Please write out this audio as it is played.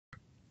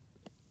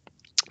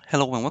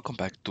Hello and welcome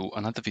back to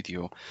another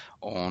video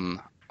on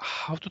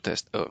how to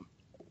test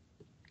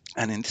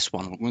and in this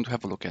one we're going to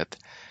have a look at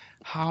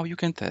how you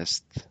can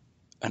test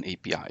an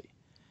API.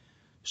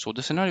 So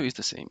the scenario is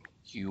the same.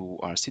 You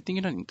are sitting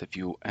in an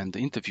interview and the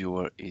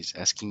interviewer is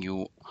asking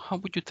you how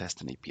would you test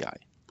an API.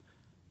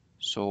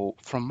 So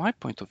from my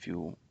point of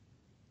view,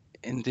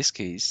 in this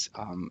case,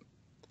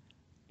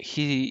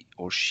 he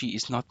or she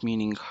is not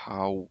meaning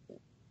how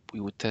we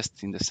would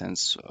test in the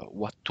sense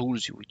what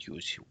tools you would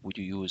use. Would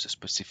you use a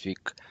specific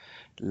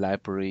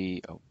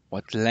library?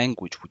 What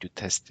language would you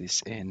test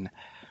this in?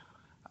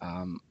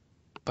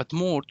 But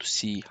more to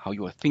see how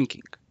you are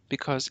thinking,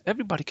 because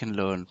everybody can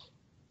learn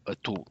a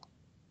tool,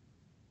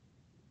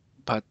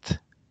 but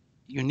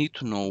you need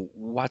to know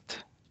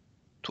what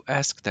to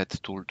ask that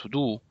tool to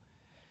do,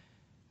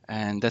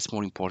 and that's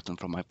more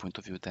important from my point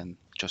of view than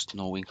just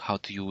knowing how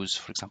to use,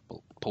 for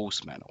example,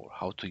 Postman or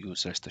how to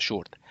use Rest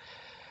Assured.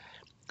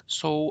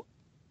 So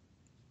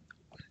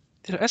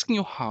they're asking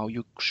you how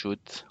you should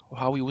or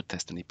how you would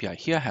test an API.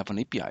 Here I have an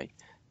API,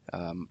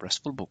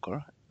 RESTful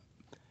Booker.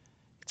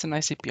 It's a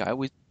nice API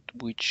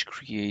which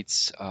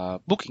creates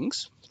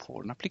bookings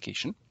for an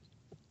application.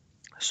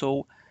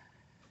 So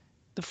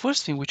the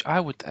first thing which I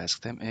would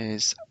ask them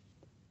is,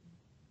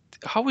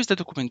 how is the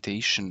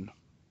documentation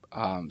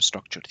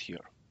structured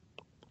here?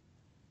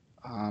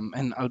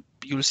 And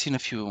you'll see in a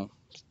few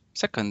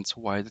seconds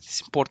why that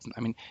is important.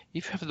 I mean,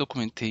 if you have a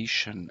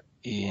documentation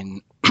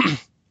in, I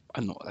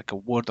don't know, like a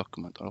Word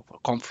document or a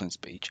conference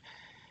page,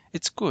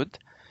 it's good,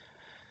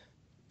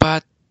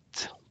 but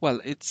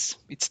well, it's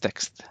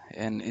text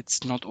and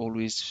it's not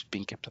always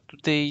being kept up to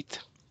date,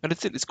 but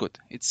it's good.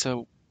 It's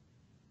a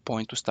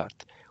point to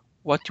start.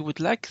 What you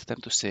would like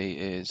them to say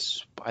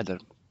is either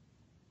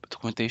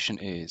documentation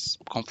is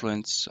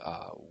Confluence,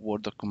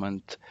 Word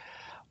document,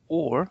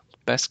 or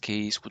best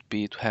case would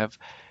be to have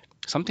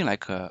something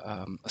like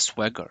a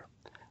Swagger.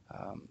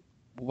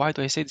 Why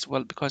do I say this?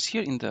 Well, because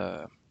here in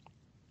the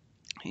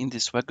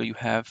Swagger you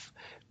have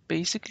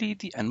basically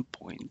the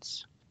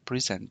endpoints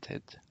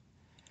presented,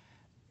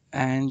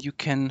 and you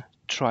can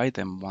try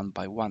them one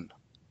by one.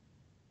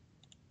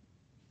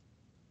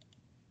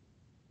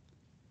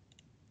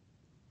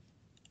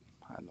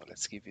 I don't know,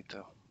 let's give it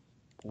a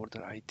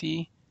order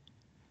ID.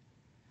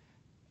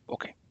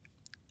 Okay,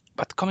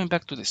 but coming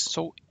back to this,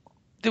 so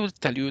they will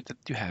tell you that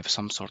you have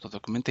some sort of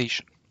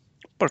documentation.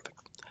 Perfect.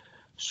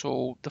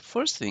 So the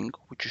first thing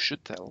which you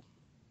should tell,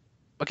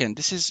 again,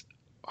 this is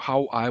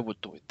how I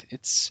would do it.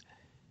 It's,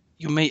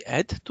 you may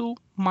add to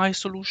my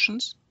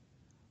solutions,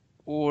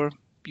 or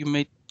you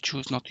may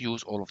choose not to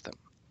use all of them.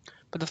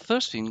 But the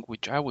first thing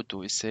which I would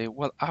do is say,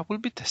 well, I will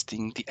be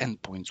testing the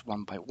endpoints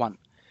one by one.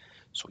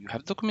 So you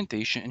have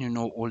documentation and you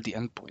know all the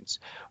endpoints.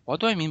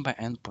 What do I mean by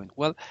endpoint?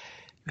 Well,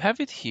 you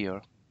have it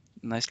here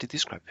nicely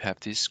described. You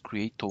have this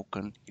create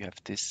token, you have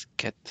this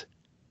get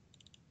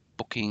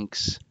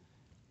bookings,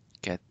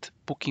 get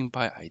booking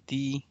by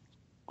ID,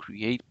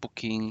 create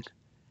booking,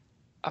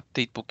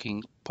 update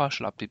booking,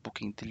 partial update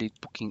booking, delete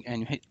booking,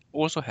 and you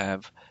also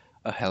have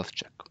a health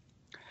check.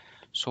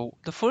 So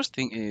the first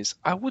thing is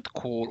I would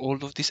call all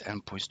of these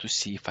endpoints to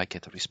see if I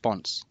get a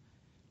response.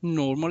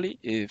 Normally,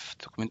 if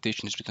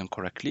documentation is written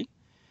correctly,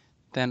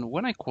 then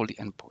when I call the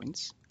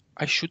endpoints,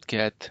 I should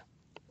get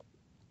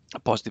a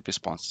positive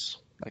response,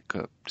 like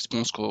a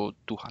response code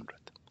 200.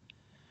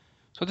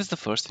 So that's the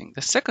first thing.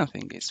 The second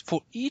thing is,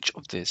 for each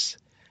of this,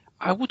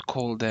 I would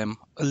call them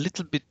a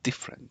little bit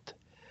different.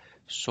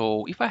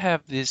 So if I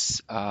have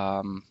this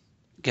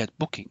get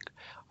booking,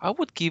 I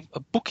would give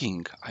a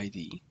booking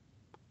ID,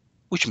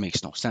 which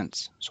makes no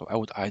sense. So I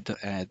would either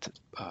add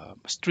a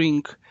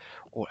string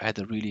or add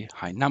a really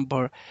high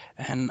number,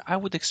 and I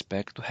would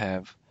expect to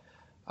have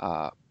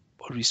a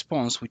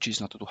response which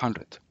is not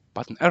 200,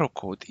 but an error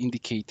code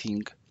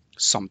indicating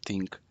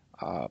something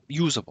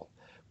usable.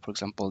 For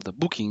example, the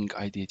booking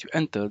ID that you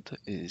entered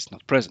is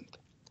not present.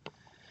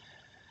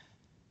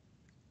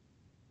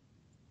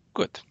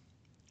 Good.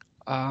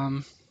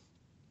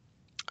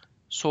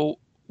 So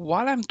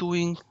while I'm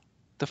doing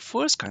the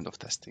first kind of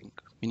testing,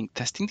 meaning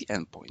testing the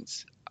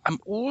endpoints, I'm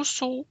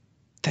also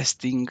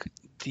testing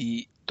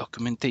the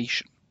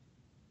documentation.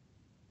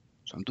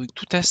 So I'm doing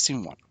two tests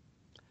in one.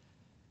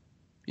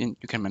 And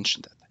you can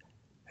mention that.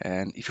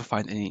 And if you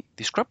find any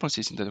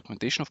discrepancies in the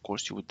documentation, of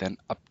course, you would then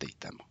update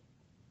them.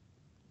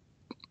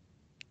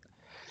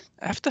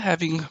 After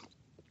having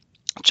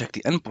checked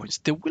the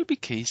endpoints, there will be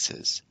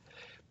cases,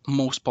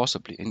 most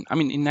possibly, in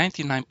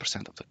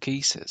 99% of the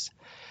cases,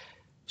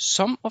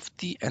 some of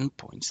the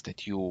endpoints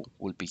that you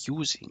will be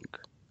using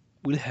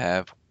will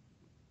have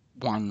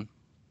one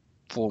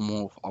form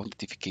of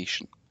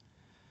authentication.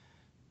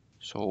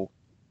 So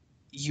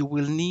you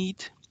will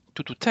need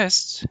to do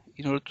tests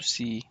in order to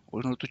see or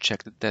in order to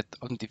check that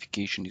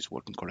authentication is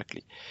working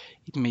correctly.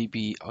 It may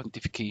be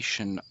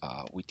authentication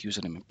with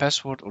username and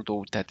password,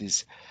 although that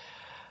is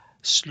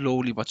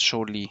slowly but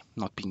surely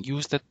not being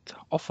used that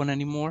often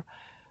anymore.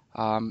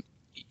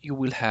 You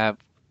will have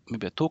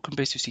maybe a token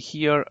base. You see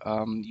here,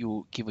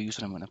 you give a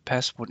username and a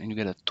password and you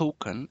get a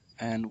token,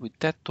 and with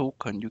that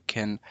token you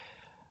can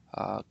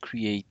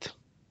create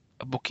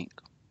a booking.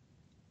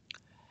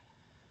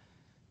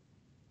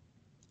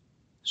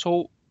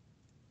 So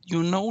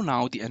you know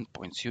now the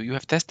endpoints. You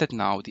have tested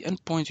now the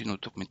endpoints, you know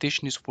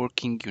documentation is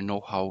working, you know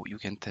how you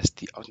can test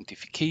the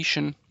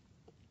authentication.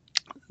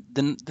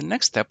 Then the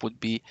next step would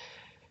be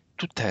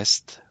to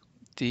test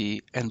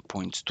the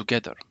endpoints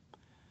together.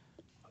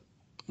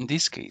 In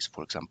this case,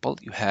 for example,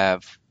 you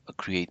have a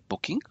create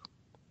booking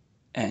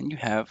and you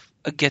have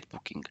a get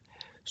booking.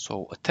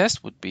 So a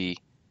test would be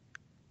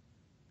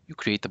you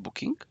create a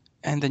booking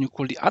and then you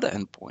call the other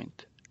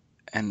endpoint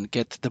and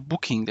get the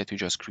booking that you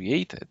just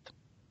created.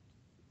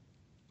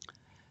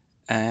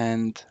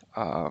 And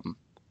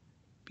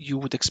you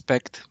would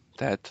expect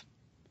that,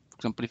 for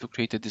example, if you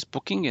created this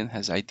booking and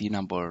has ID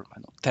number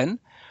 10,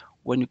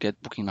 when you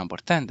get booking number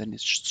 10, then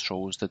it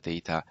shows the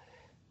data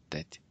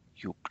that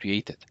you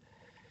created.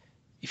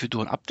 If you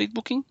do an update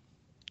booking,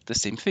 the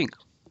same thing.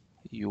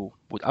 You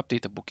would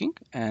update a booking,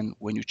 and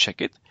when you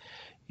check it,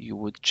 you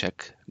would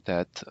check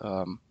that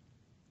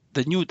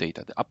the new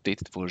data, the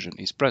updated version,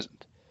 is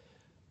present.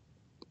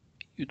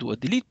 You do a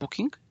delete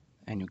booking,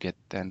 and you get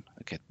then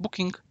a get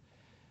booking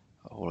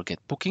or get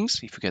bookings.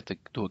 If you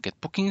do a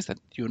get bookings, that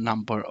the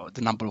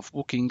number of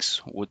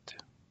bookings would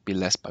be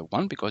less by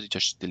 1 because you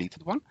just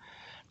deleted one.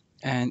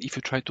 And if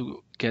you try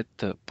to get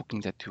the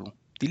booking that you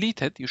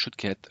deleted, you should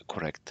get a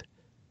correct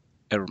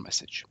error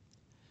message.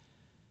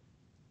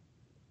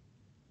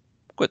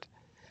 Good.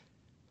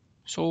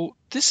 So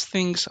these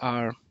things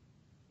are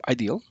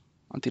ideal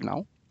until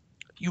now.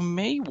 You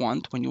may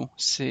want, when you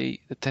say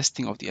the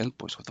testing of the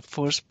endpoints of the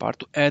first part,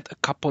 to add a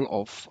couple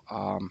of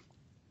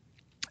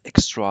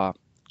extra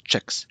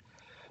checks.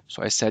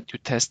 So I said you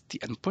test the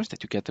endpoints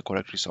that you get the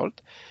correct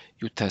result.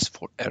 You test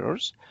for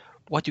errors.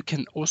 What you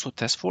can also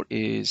test for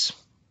is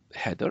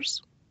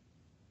headers.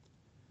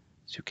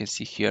 So you can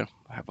see here,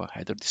 I have a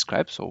header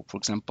described. So for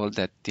example,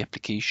 that the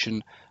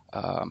application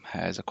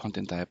has a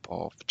content type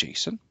of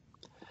JSON.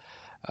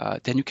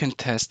 Then you can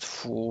test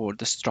for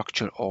the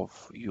structure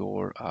of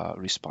your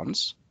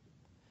response.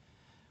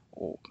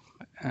 Or,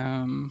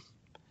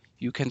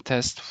 you can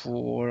test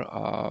for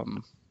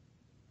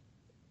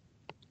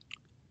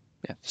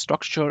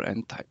structure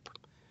and type.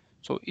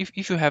 So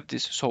if you have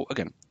this, so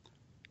again,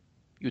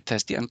 you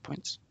test the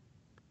endpoints.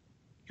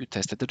 You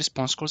test that the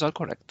response codes are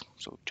correct.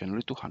 So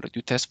generally 200.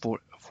 You test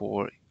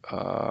for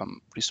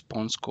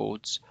response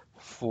codes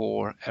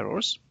for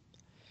errors.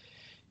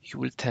 You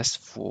will test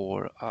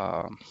for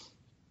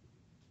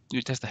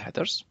you test the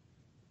headers.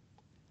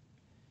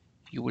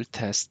 You will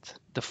test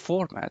the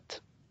format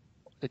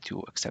that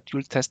you accept. You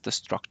will test the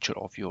structure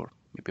of your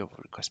maybe of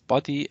request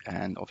body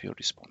and of your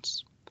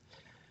response.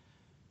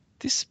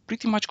 This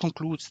pretty much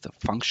concludes the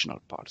functional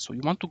part. So you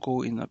want to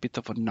go in a bit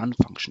of a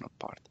non-functional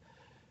part.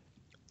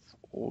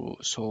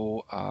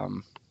 So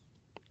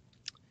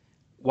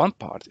one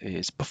part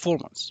is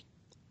performance.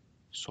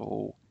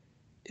 So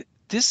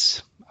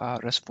this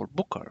RESTful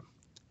Booker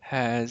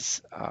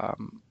has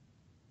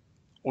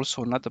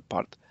also another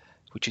part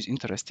which is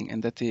interesting,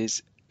 and that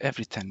is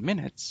every 10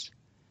 minutes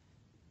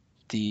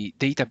the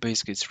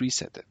database gets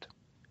resetted.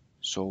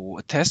 So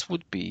a test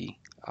would be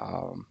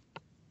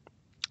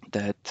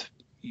that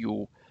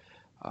you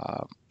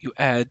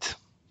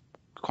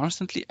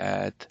constantly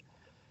add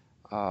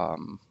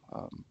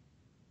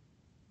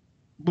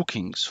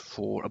bookings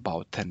for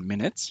about 10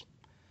 minutes,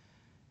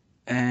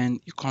 and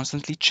you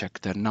constantly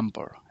check their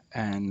number.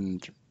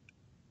 And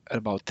at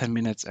about 10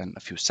 minutes and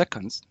a few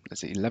seconds, let's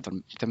say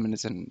 10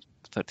 minutes and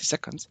 30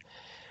 seconds,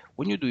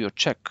 when you do your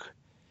check,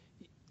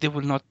 they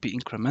will not be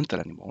incremental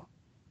anymore,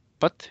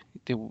 but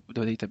the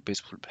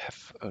database will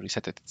have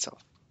resetted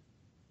itself.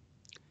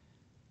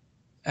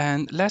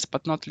 And last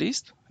but not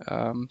least,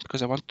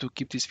 because I want to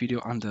keep this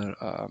video under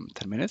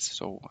 10 minutes,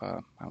 so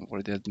I'm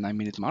already at the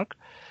 9-minute mark,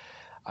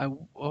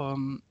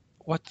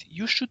 what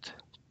you should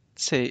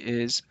say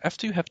is,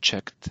 after you have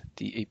checked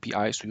the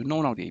API, so you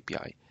know now the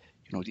API,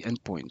 you know the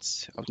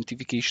endpoints,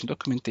 authentication,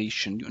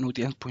 documentation, you know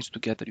the endpoints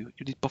together, you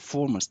did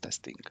performance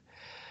testing.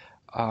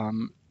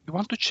 You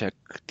want to check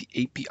the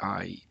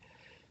API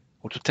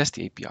or to test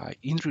the API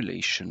in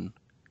relation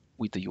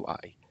with the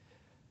UI.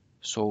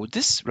 So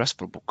this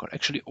RESTful Booker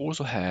actually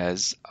also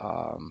has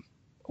a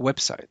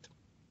website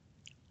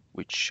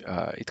which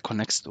it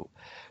connects to.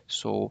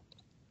 So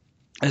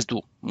as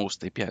do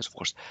most APIs, of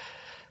course.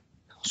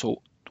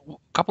 So a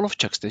couple of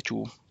checks that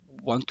you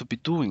want to be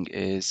doing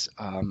is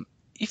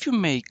if you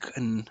make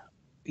in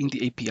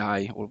the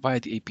API or via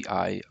the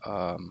API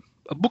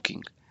a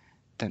booking,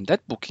 then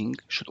that booking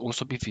should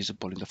also be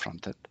visible in the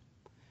front end.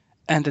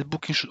 And that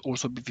booking should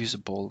also be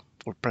visible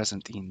or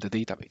present in the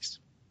database.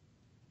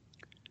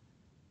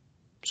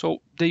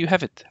 So there you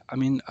have it. I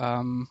mean,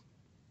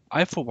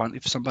 I, for one,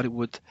 if somebody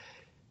would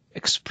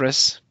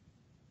express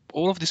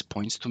all of these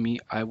points to me,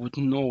 I would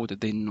know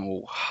that they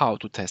know how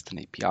to test an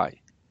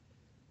API.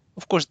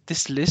 Of course,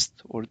 this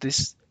list or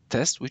this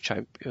test, which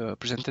I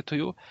presented to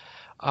you,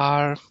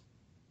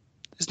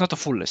 is not a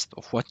full list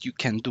of what you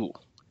can do.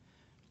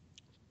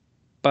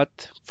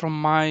 But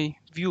from my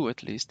view,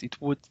 at least,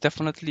 it would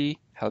definitely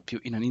help you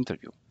in an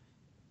interview.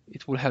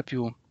 It will help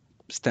you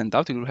stand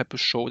out. It will help you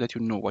show that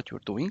you know what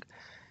you're doing.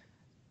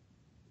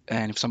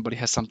 And if somebody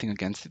has something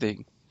against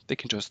it, they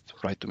can just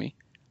write to me.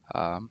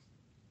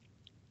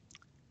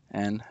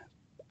 And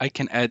I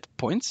can add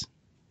points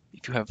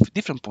if you have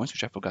different points,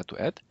 which I forgot to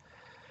add.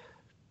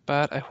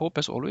 But I hope,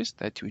 as always,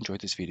 that you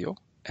enjoyed this video,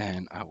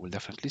 and I will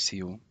definitely see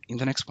you in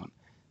the next one.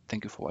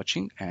 Thank you for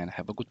watching, and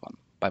have a good one.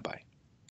 Bye-bye.